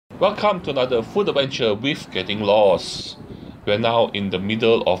Welcome to another food adventure with Getting Lost. We're now in the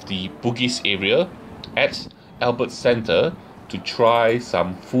middle of the Bugis area at Albert Centre to try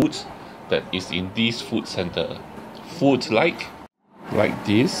some food that is in this food center. Food like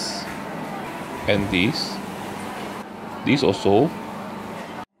this and this. This also.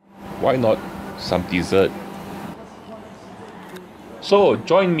 Why not some dessert? So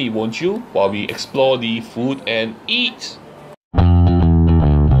join me, won't you, while we explore the food and eat.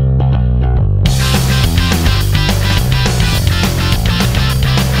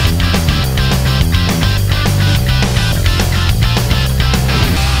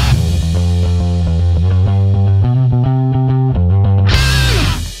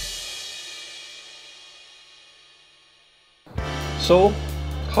 So,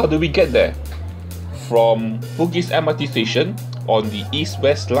 how do we get there? From Bugis MRT station on the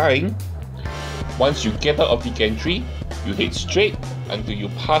east-west line, once you get out of the gantry, you head straight until you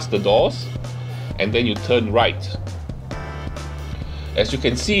pass the doors and then you turn right. As you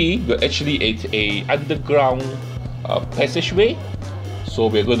can see, we're actually at a underground passageway, so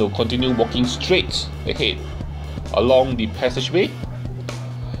we're going to continue walking straight ahead along the passageway.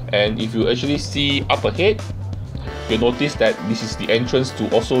 And if you actually see up ahead, you'll notice that this is the entrance to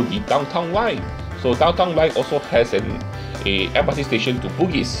also the downtown line. So downtown line also has a MRT station to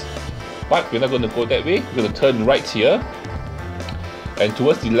Bugis, but we're not going to go that way. We're going to turn right here, and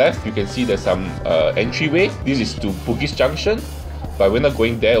towards the left you can see there's some entryway. This is to Bugis Junction, but we're not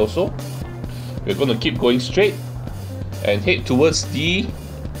going there also. We're going to keep going straight and head towards the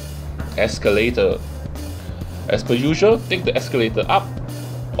escalator. As per usual, take the escalator up,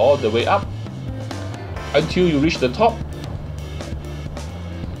 all the way up until you reach the top,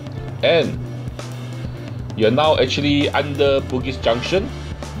 and you're now actually under Bugis Junction,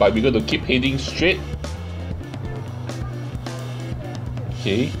 but we're going to keep heading straight.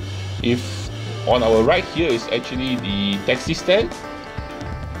 Okay, if on our right here is actually the taxi stand,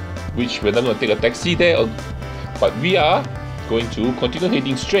 which we're not going to take a taxi there, but we are going to continue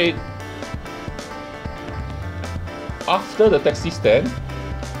heading straight. After the taxi stand,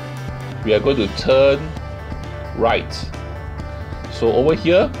 we are going to turn right. So over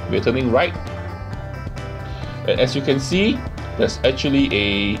here we're turning right, and as you can see, there's actually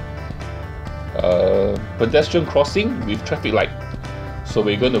a pedestrian crossing with traffic light. So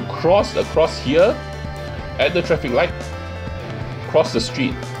we're going to cross across here at the traffic light, cross the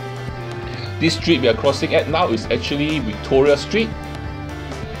street. This street we are crossing at now is actually Victoria Street,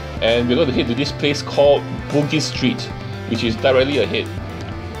 and we're going to head to this place called Bugis Street, which is directly ahead.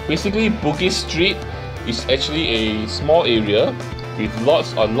 Basically, Bugis Street is actually a small area with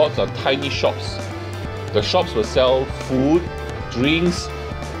lots of tiny shops. The shops will sell food, drinks,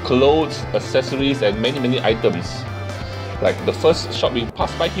 clothes, accessories, and many items. Like the first shop we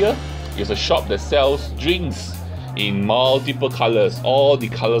pass by here is a shop that sells drinks in multiple colors, all the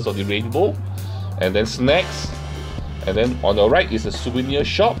colors of the rainbow, and then snacks. And then on the right is a souvenir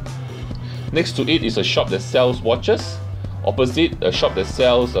shop. Next to it is a shop that sells watches. Opposite, a shop that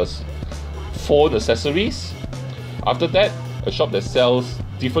sells phone accessories. After that, a shop that sells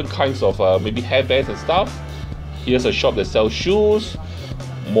different kinds of maybe hairbands and stuff. Here's a shop that sells shoes,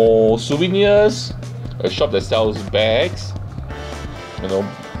 more souvenirs, a shop that sells bags,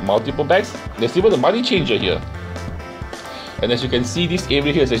 multiple bags. There's even a money changer here. And as you can see, this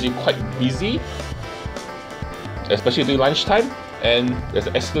area here is actually quite busy, especially during lunchtime. And there's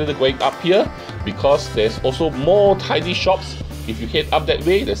an escalator going up here because there's also more tiny shops. If you head up that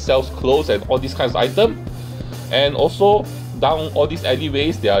way, that sells clothes and all these kinds of items. And also down all these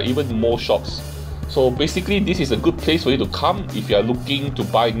alleyways, there are even more shops. So basically, this is a good place for you to come if you are looking to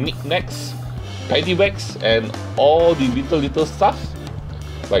buy knickknacks, paddywhacks, and all the little stuff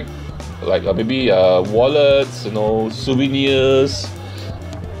like maybe wallets, souvenirs.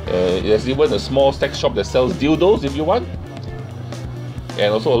 There's even a small sex shop that sells dildos if you want.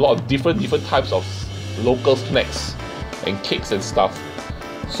 And also a lot of different types of local snacks and cakes and stuff.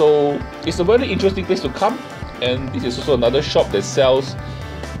 So it's a very interesting place to come. And this is also another shop that sells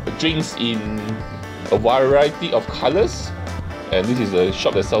drinks in a variety of colors. And this is a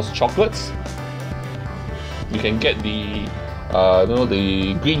shop that sells chocolates. You can get the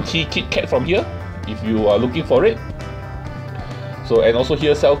the green tea Kit Kat from here if you are looking for it. So, and also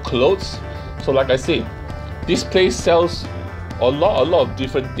here sell clothes. So like I said, this place sells a lot of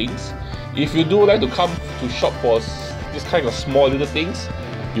different things. If you do like to come to shop for this kind of small little things,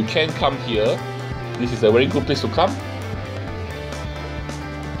 you can come here. This is a very good place to come.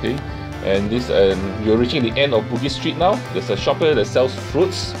 Okay, and you're reaching the end of Bugis Street now. There's a shop here that sells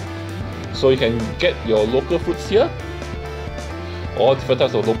fruits, so you can get your local fruits here. all different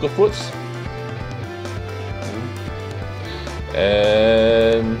types of local fruits.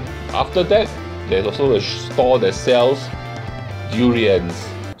 And after that, there's also a store that sells durians.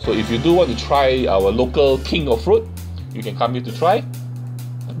 So if you do want to try our local king of fruit, you can come here to try.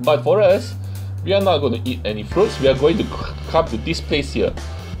 But for us, we are not going to eat any fruits. We are going to come to this place here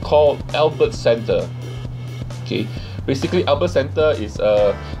called Albert Centre. Okay, basically Albert Centre is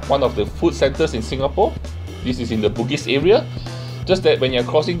one of the food centres in Singapore. This is in the Bugis area. Just that when you're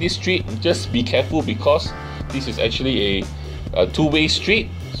crossing this street, just be careful because this is actually a two-way street,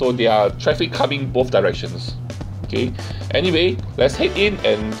 so there are traffic coming both directions. Okay, anyway, let's head in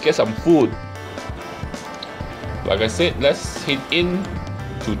and get some food. Like I said, let's head in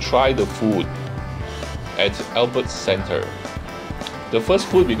to try the food at Albert Centre. The first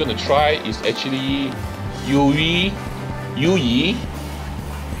food we're going to try is actually Yu Yi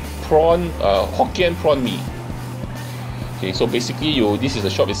prawn, Hokkien prawn mee. Okay, so basically this is the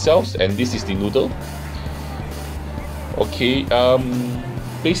shop itself and this is the noodle. Okay,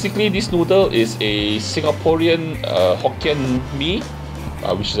 basically this noodle is a Singaporean Hokkien Mee,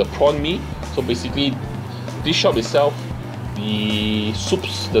 which is a prawn mee. So basically this shop itself, the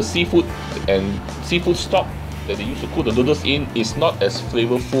soups, the seafood and seafood stock that they use to cook the noodles in is not as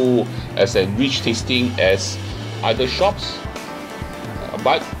flavorful, as and rich tasting as other shops,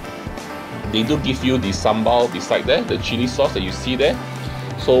 but they do give you the sambal beside there, the chili sauce that you see there.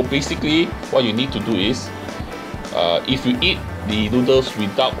 So basically what you need to do is, if you eat the noodles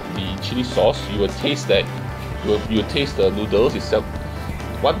without the chili sauce, you will taste that you taste the noodles itself.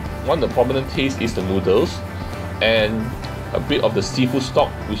 One of the prominent taste is the noodles and a bit of the seafood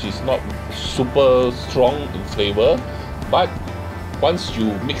stock, which is not super strong in flavor, but once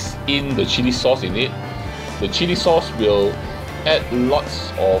you mix in the chili sauce in it, the chili sauce will add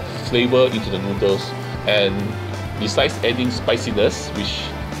lots of flavor into the noodles. And besides adding spiciness, which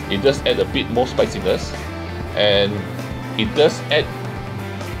it does add a bit more spiciness, and it does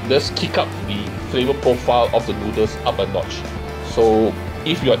kick up the flavor profile of the noodles up a notch. So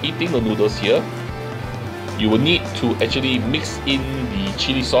if you are eating the noodles here, you will need to actually mix in the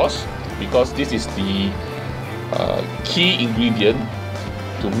chili sauce, because this is the key ingredient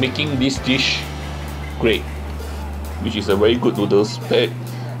to making this dish great, which is a very good noodles plate,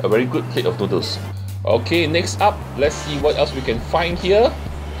 a very good plate of noodles. Okay, next up, let's see what else we can find here.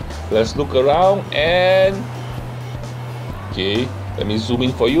 Let's look around and okay, let me zoom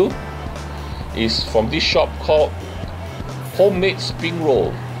in for you. It's from this shop called Homemade Spring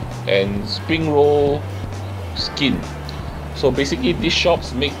Roll and Spring Roll Skin. So basically this shop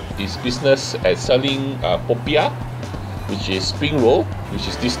make its business at selling Popiah, which is spring roll, which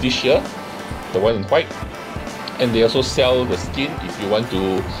is this dish here, the one in white. And they also sell the skin if you want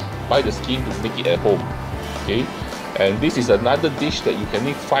to buy the skin to make it at home. Okay, and this is another dish that you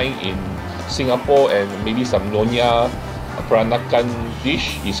can find in Singapore and maybe some Nyonya Peranakan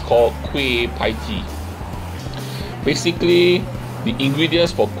dish is called kueh pie tee. Basically the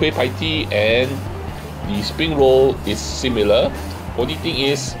ingredients for kueh pie tee and the spring roll is similar. Only thing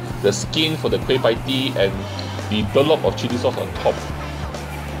is the skin for the kueh pie tee and the dollop of chili sauce on top.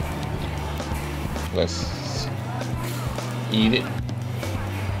 Let's eat it.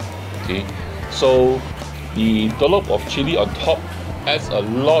 Okay, so the dollop of chili on top adds a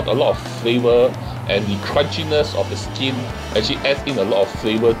lot of flavor, and the crunchiness of the skin actually adds in a lot of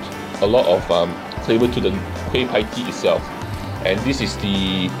flavor, flavor to the kueh pie tee itself. And this is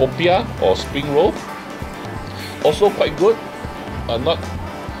the Popiah or spring roll. Also quite good, not,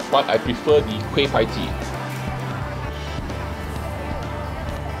 but I prefer the kueh pie tee.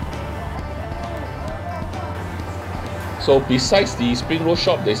 So besides the spring roll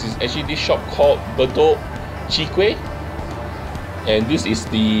shop, there is actually this shop called Bedok Chi Kueh, and this is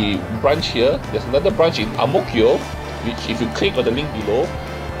the branch here. There's another branch in Ang Mo Kio, which if you click on the link below,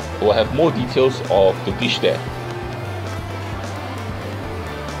 will have more details of the dish there.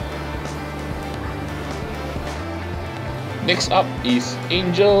 Next up is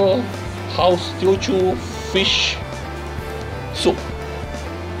Angel House Teochew Fish Soup.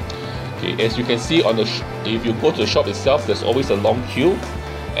 Okay, as you can see on the if you go to the shop itself, there's always a long queue,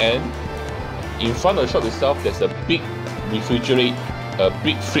 and in front of the shop itself, there's a big big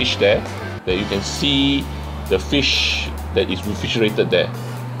fridge there that you can see the fish that is refrigerated there.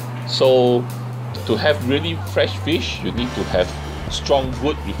 So to have really fresh fish, you need to have strong,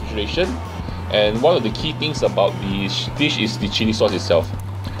 good refrigeration. And one of the key things about this dish is the chili sauce itself.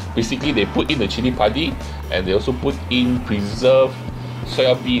 Basically, they put in the chili padi, and they also put in preserved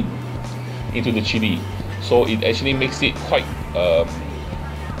soya bean into the chili. So it actually makes it quite a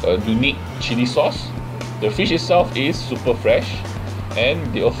unique chili sauce. The fish itself is super fresh,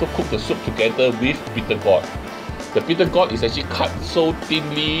 and they also cook the soup together with bitter gourd. The bitter gourd is actually cut so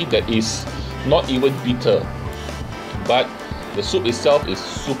thinly that is not even bitter, but the soup itself is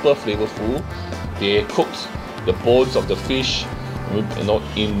super flavorful. They cooked the bones of the fish,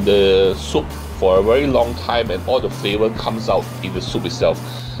 in the soup for a very long time, and all the flavor comes out in the soup itself.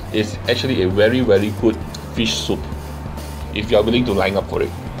 It's actually a very good fish soup if you are willing to line up for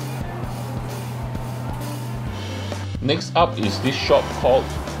it. Next up is this shop called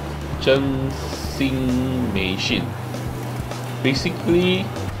Zheng Xing Mei Shi. Basically,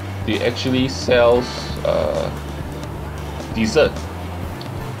 they actually sells dessert,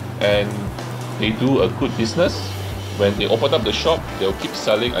 and they do a good business. When they open up the shop, they'll keep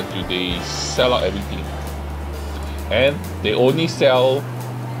selling until they sell out everything. And they only sell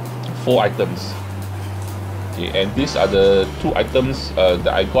 4 items. Okay, and these are the 2 items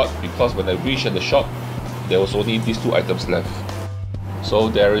that I got, because when I reached at the shop, there was only these 2 items left. So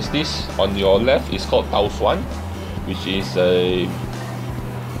there is this on your left, is called tau suan, which is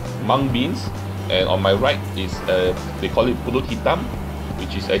mung beans, and on my right is they call it pulut hitam,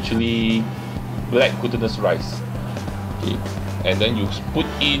 which is actually black glutinous rice. Okay. And then you put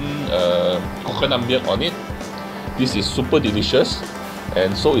in coconut milk on it. This is super delicious,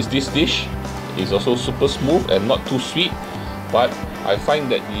 and so is this dish. It's also super smooth and not too sweet, but I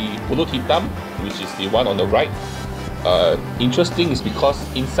find that the pulut hitam, which is the one on the right, interesting is because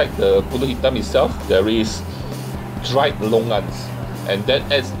inside the pulut hitam itself there is dried longans, and that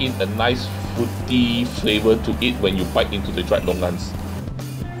adds in a nice fruity flavor to it when you bite into the dried longans.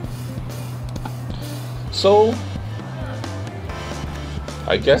 So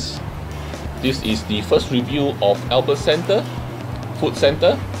I guess this is the first review of Albert Centre Food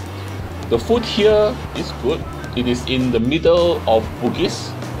Centre. The food here is good. It is in the middle of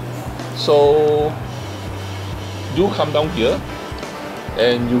Bugis, so do come down here,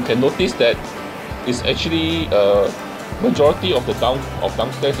 and you can notice that it's actually majority of the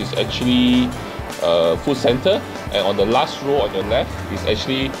downstairs is actually food center, and on the last row on your left is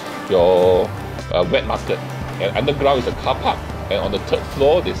actually your wet market, and underground is a car park, and on the 3rd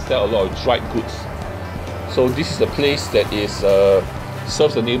floor they sell a lot of dried goods. So this is a place that is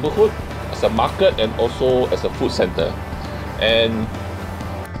serves the neighborhood as a market and also as a food center, and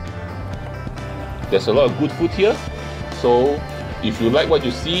there's a lot of good food here. So if you like what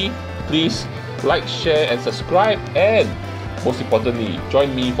you see, please like, share and subscribe, and most importantly,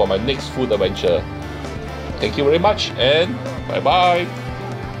 join me for my next food adventure. Thank you very much, and bye bye.